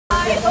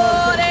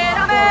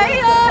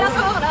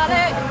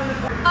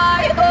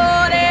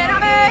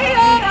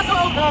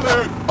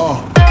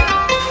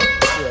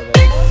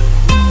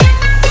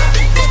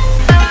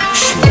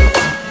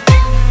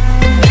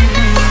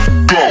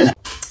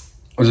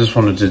I just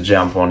wanted to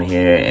jump on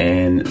here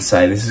and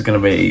say this is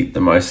going to be the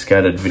most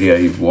scattered video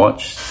you've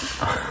watched.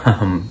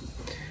 I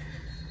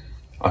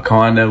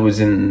kind of was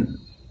in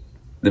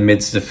the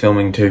midst of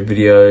filming 2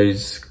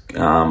 videos,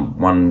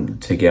 one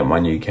to get my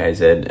new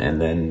KZ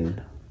and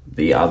then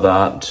the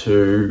other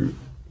to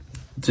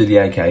do the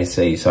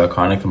AKC, so I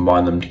kind of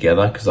combined them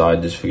together because I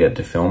just forget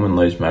to film and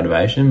lose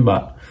motivation.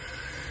 But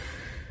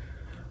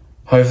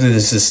hopefully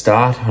this is a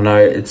start. I know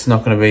it's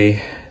not going to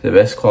be the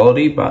best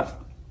quality, but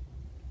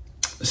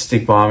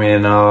stick by me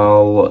and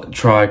I'll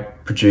try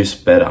produce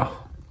better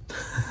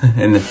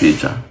in the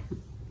future.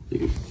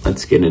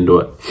 Let's get into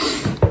it.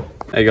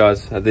 Hey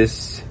guys, at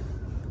this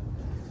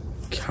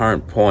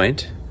current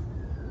point,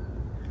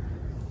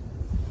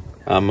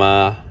 I'm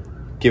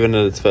giving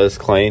it its first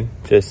clean.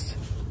 Just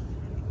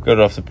got it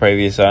off the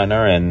previous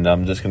owner and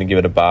I'm just gonna give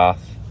it a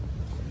bath.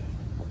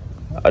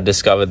 I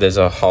discovered there's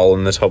a hole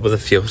in the top of the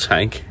fuel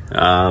tank,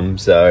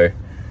 so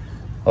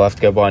I'll have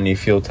to go buy a new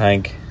fuel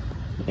tank,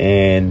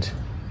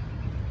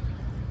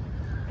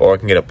 or I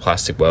can get a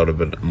plastic welder,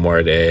 but I'm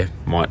worried air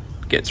might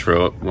get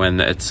through it when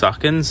it's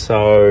sucking.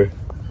 So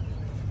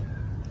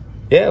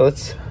yeah,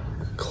 let's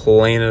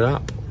clean it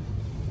up.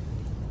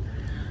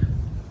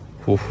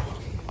 Oof.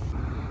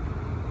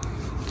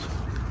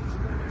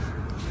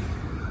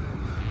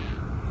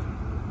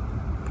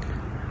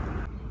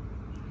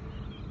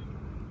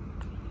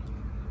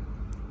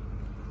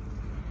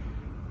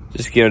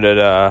 Just giving it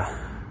a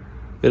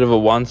bit of a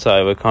once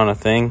over kind of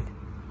thing.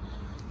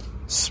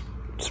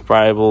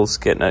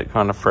 Sprayables, getting it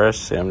kind of fresh.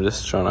 See, I'm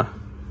just trying to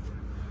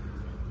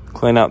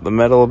clean up the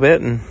metal a bit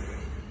and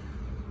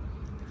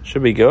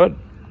should be good.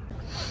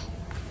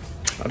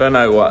 I don't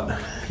know what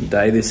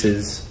day this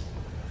is.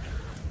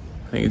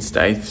 I think it's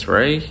day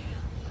 3.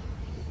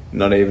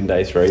 Not even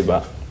day 3,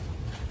 but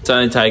it's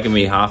only taken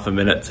me half a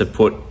minute to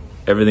put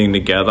everything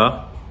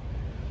together.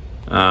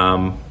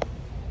 I'll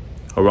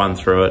run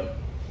through it.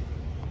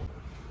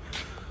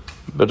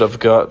 But I've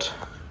got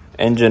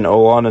engine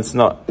all on, it's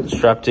not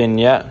strapped in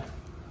yet.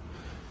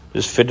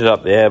 Just fitted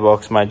up the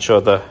airbox, made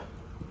sure the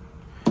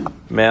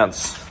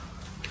mount's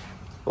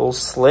all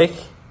slick.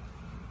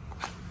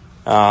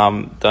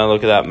 Don't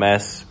look at that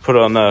mess. Put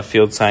it on the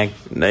fuel tank,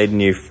 need a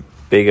new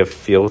bigger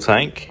fuel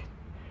tank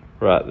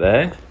right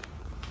there.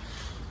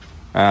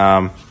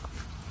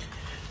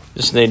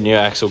 Just need a new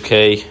axle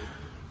key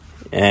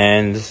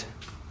and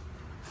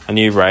a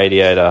new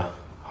radiator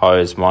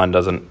hose. Mine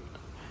doesn't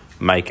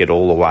make it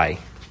all the way,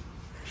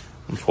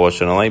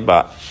 unfortunately,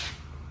 but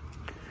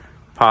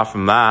apart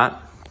from that,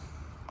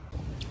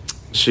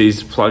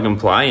 she's plug and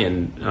play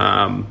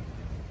and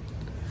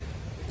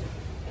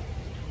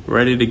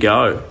ready to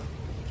go.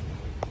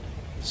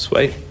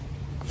 Sweet.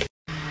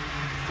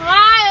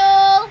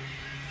 Smile!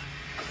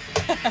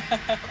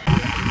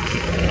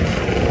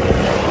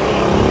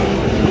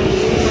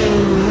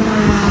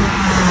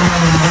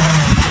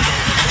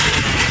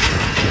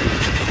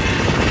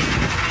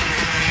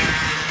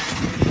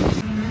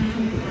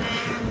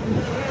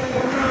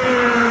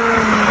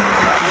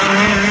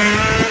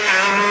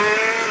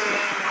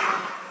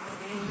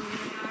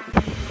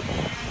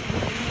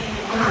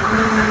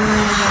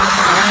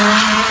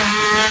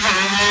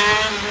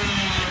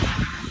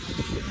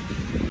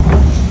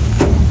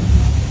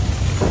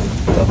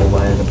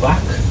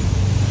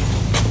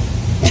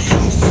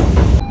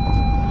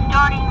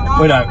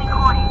 We don't.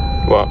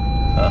 What?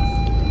 Huh?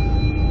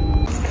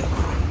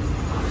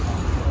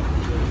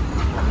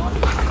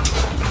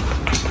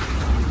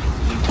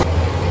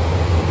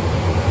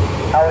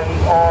 Harry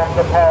on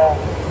the pole.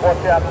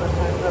 Watch out for the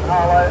swings of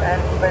Harlow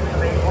and Spencer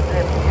being put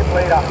there for his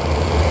leader.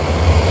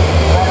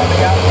 Right on the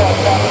outside,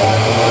 front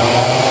row.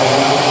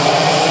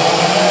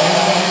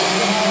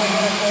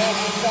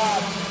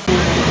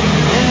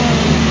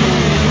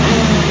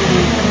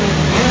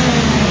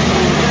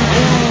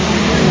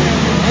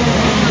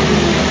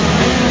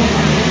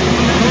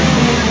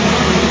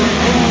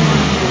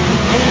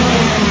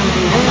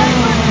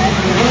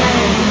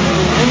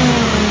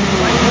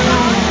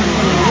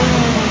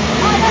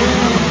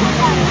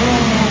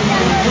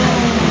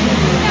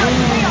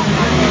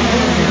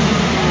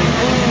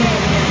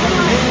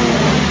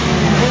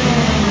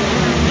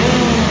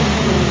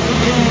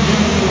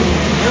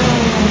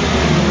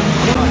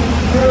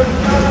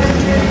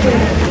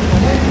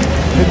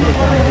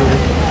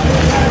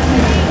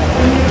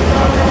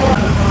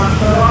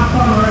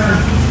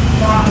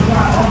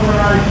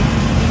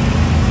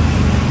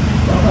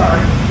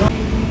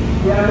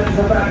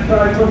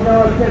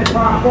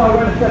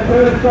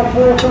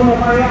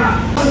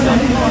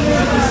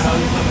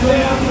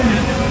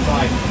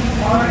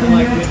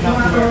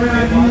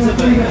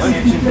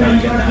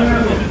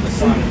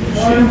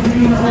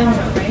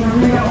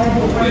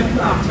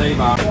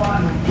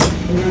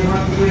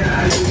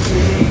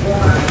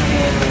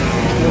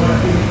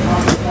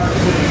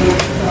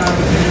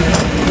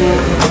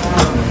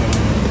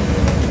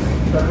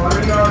 It's not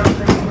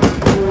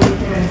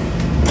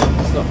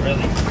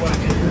really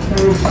working.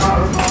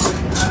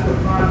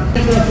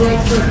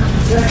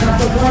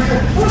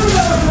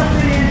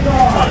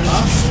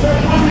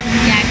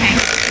 Yeah, okay.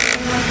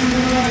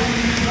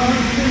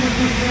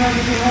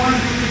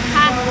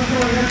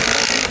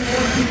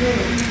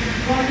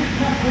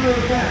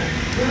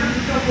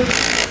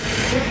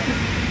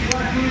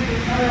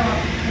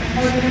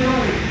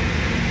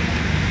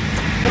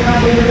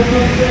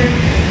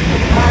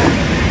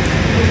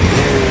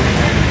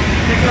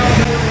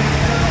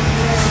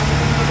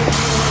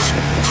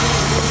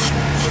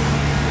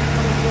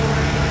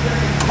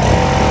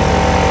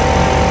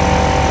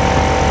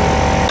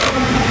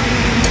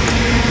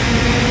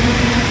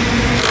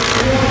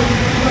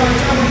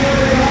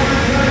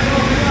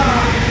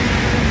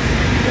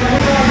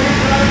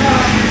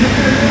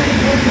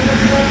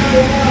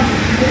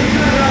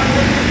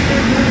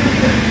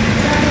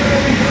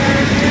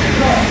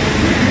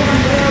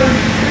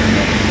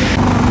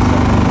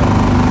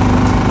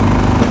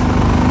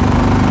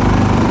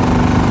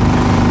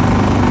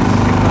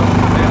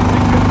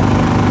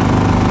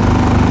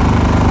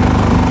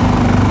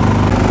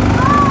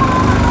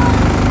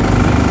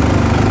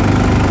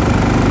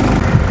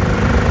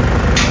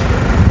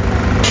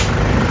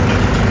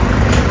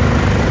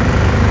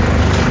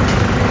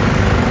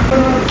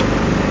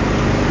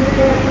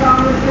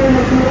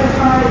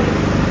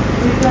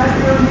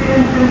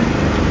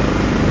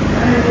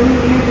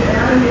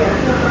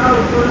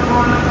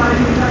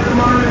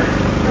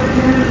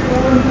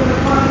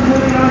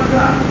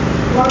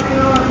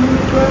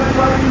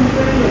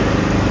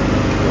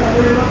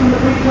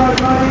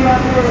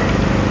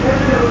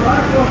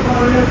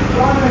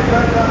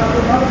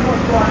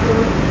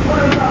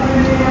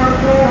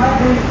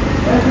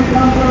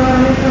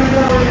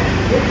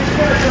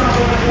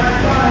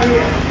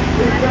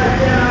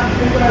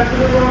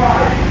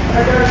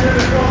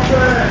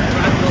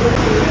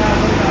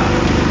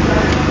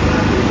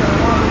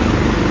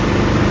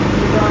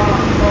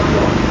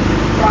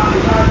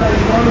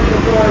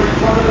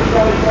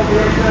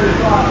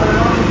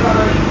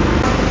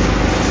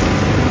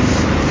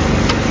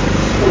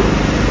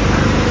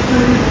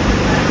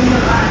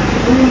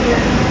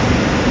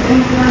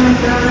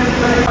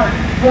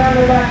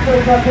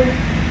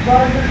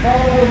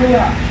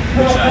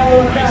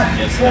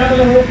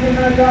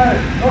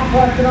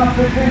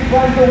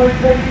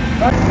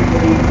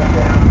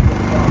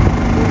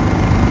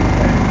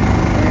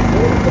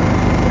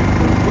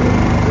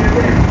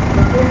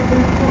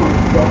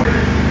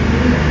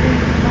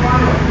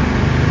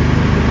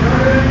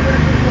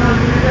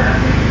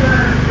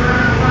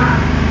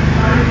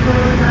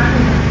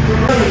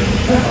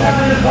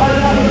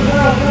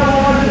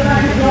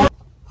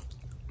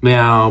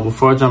 Now,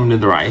 before I jump into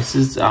the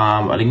races,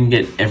 I didn't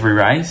get every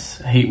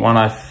race. Heat 1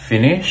 I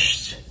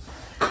finished,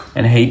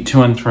 and Heat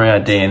 2 and 3 I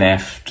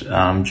DNF'd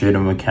due to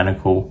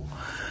mechanical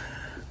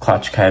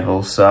clutch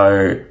cable.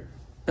 So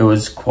it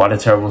was quite a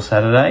terrible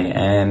Saturday,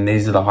 and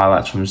these are the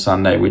highlights from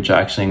Sunday, which I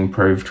actually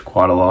improved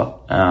quite a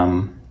lot.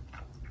 I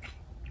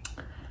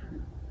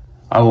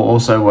will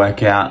also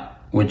work out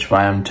which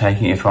way I'm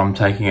taking, if I'm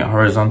taking it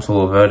horizontal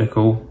or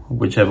vertical,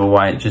 whichever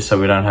way, just so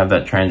we don't have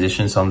that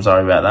transition. So I'm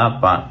sorry about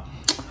that, but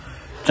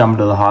jump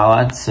into the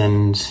highlights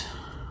and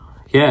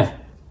yeah.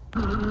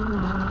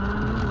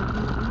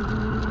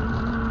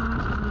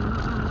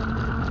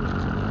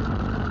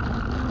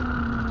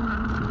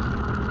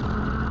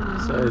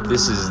 So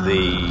this is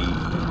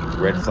the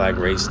red flag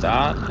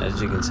restart.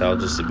 As you can tell,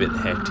 just a bit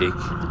hectic.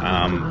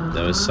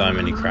 There was so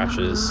many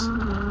crashes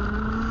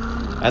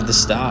at the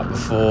start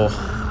before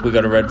we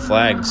got a red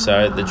flag,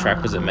 so the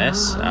track was a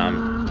mess,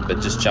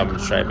 but just jumping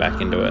straight back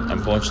into it.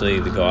 Unfortunately,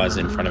 the guys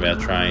in front of our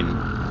train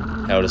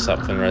held us up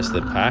from the rest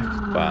of the pack,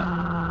 but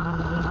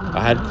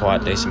I had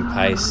quite decent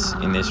pace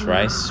in this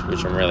race,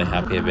 which I'm really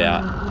happy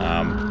about.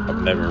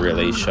 I've never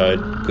really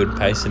showed good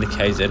pace in the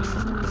KZ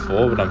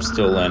before, but I'm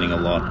still learning a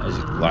lot.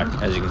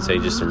 As you can see,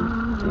 just a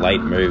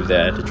late move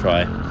there to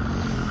try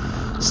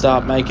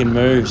start making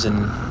moves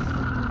and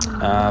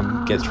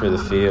get through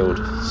the field.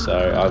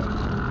 So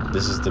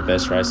this is the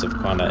best race I've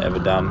kind of ever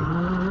done.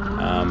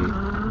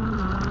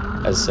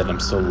 As I said, I'm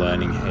still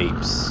learning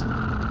heaps,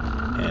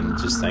 and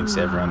just thanks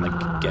to everyone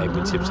that gave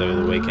me tips over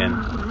the weekend.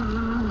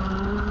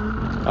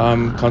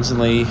 I'm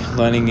constantly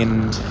learning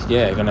and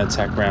going to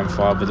attack round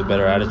 5 with a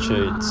better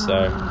attitude.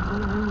 So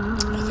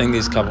I think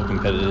these couple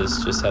competitors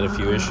just had a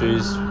few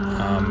issues.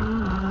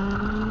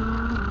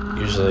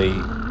 Usually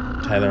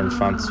Taylor in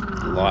front's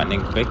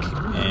lightning quick,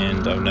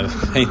 and I've never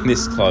been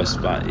this close,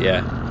 but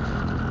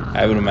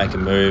able to make a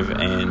move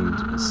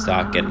and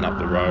start getting up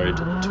the road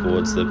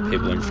towards the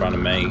people in front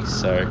of me.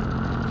 So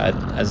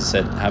as I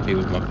said, happy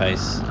with my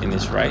pace in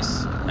this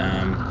race,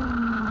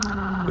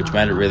 which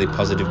made it really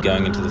positive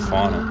going into the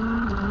final.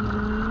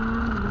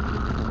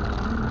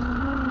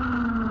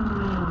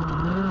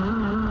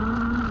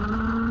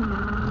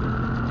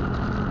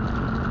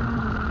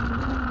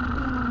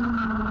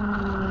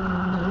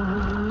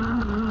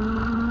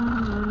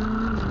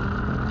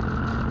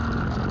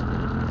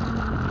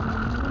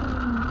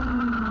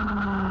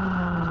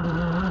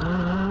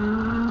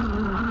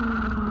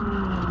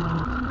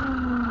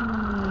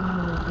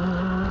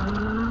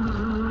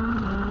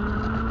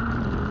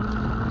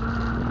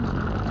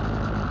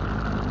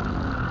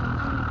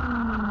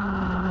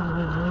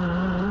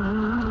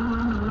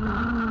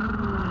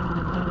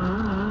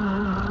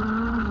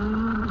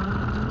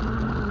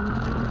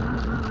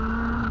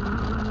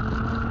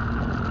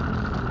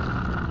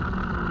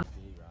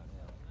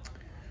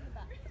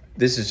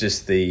 this is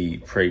just the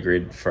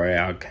pre-grid for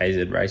our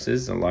KZ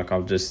races, and like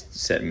I've just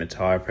set my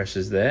tyre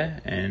pressures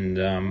there,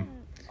 and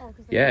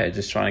yeah,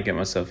 just trying to get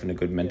myself in a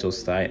good mental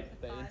state.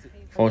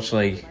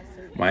 Fortunately,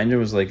 my engine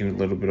was leaking a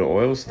little bit of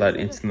oil, so that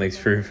instantly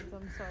threw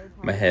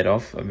my head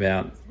off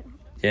about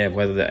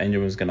whether the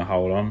engine was going to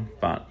hold on,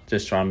 but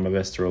just trying my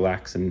best to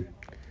relax and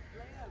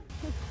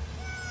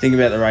think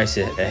about the race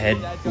ahead.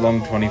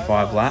 Long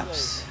 25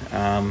 laps,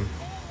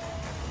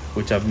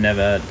 which I've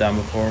never done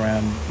before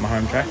around my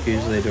home track.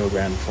 Usually I do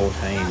around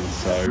 14,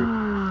 so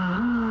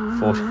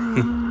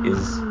 14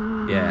 is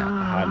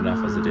hard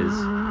enough as it is.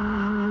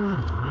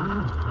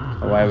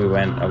 Away we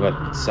went. I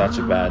got such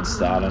a bad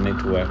start. I need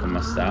to work on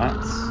my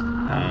starts,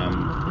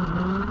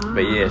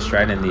 but yeah,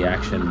 straight in the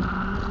action.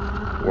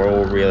 We're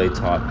all really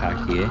tight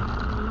pack here,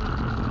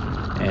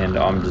 and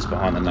I'm just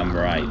behind the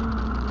number 8.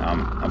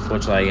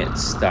 Unfortunately, I get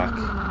stuck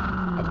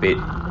a bit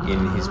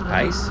in his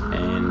pace,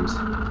 and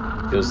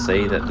you'll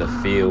see that the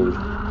field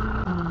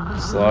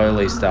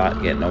slowly start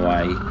getting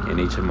away in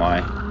each of my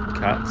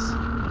cuts.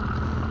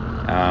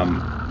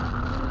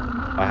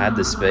 I had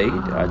the speed,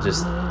 I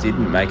just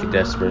didn't make a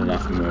desperate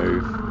enough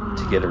move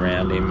to get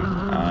around him.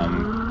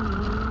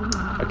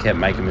 I kept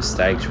making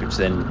mistakes, which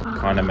then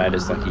kind of made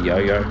us like a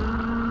yo-yo.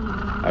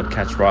 I'd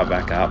catch right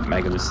back up,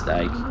 make a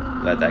mistake,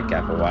 let that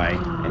gap away,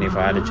 and if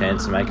I had a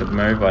chance to make a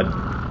move, I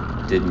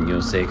didn't.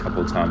 You'll see a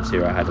couple of times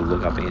here I had to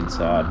look up the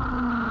inside,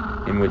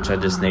 in which I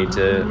just need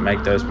to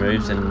make those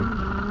moves and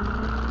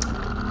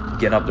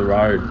get up the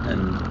road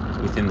and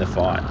within the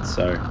fight.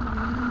 So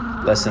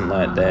lesson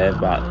learnt there,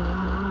 but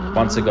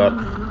once I got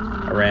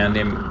around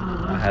him,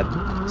 I had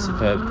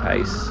superb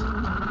pace,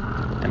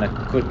 and I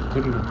couldn't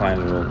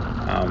complain at all.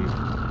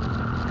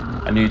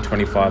 I knew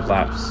 25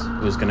 laps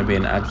was going to be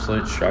an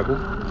absolute struggle,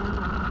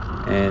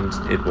 and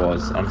it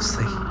was,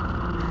 honestly,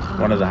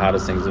 one of the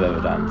hardest things I've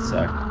ever done.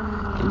 So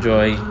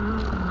enjoy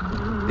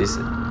this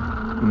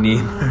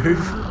near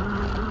move.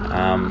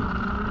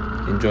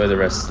 Enjoy the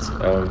rest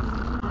of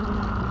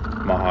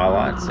my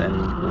highlights, and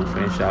we'll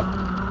finish up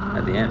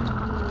at the end.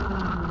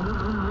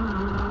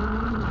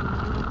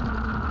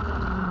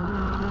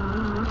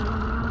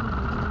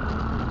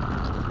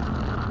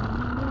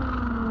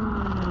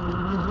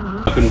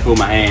 I couldn't pull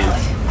my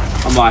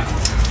hand. I'm like,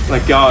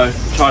 let go,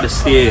 try to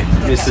steer,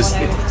 miss the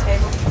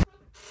steer.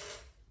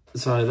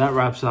 So that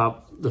wraps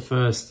up the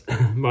first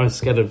most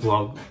scattered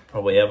vlog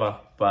probably ever,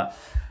 but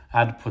I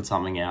had to put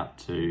something out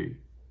to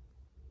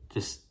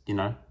just, you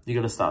got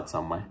to start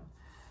somewhere.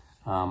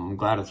 I'm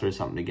glad I threw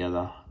something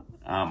together.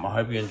 I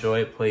hope you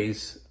enjoy it.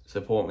 Please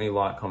support me,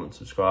 like, comment,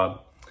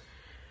 subscribe.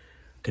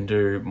 Can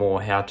do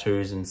more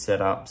how-tos and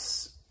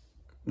setups.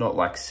 Not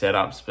like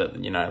setups, but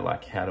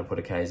like how to put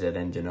a KZ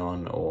engine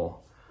on, or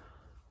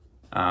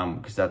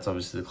because that's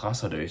obviously the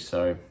class I do.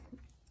 So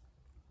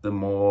the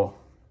more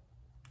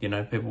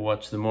people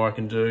watch, the more I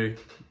can do.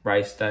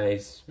 Race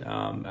days,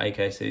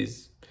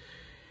 AKCs,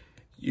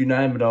 you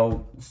name it,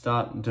 I'll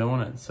start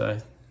doing it. So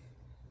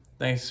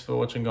thanks for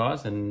watching,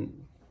 guys,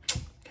 and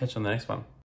catch you on the next one.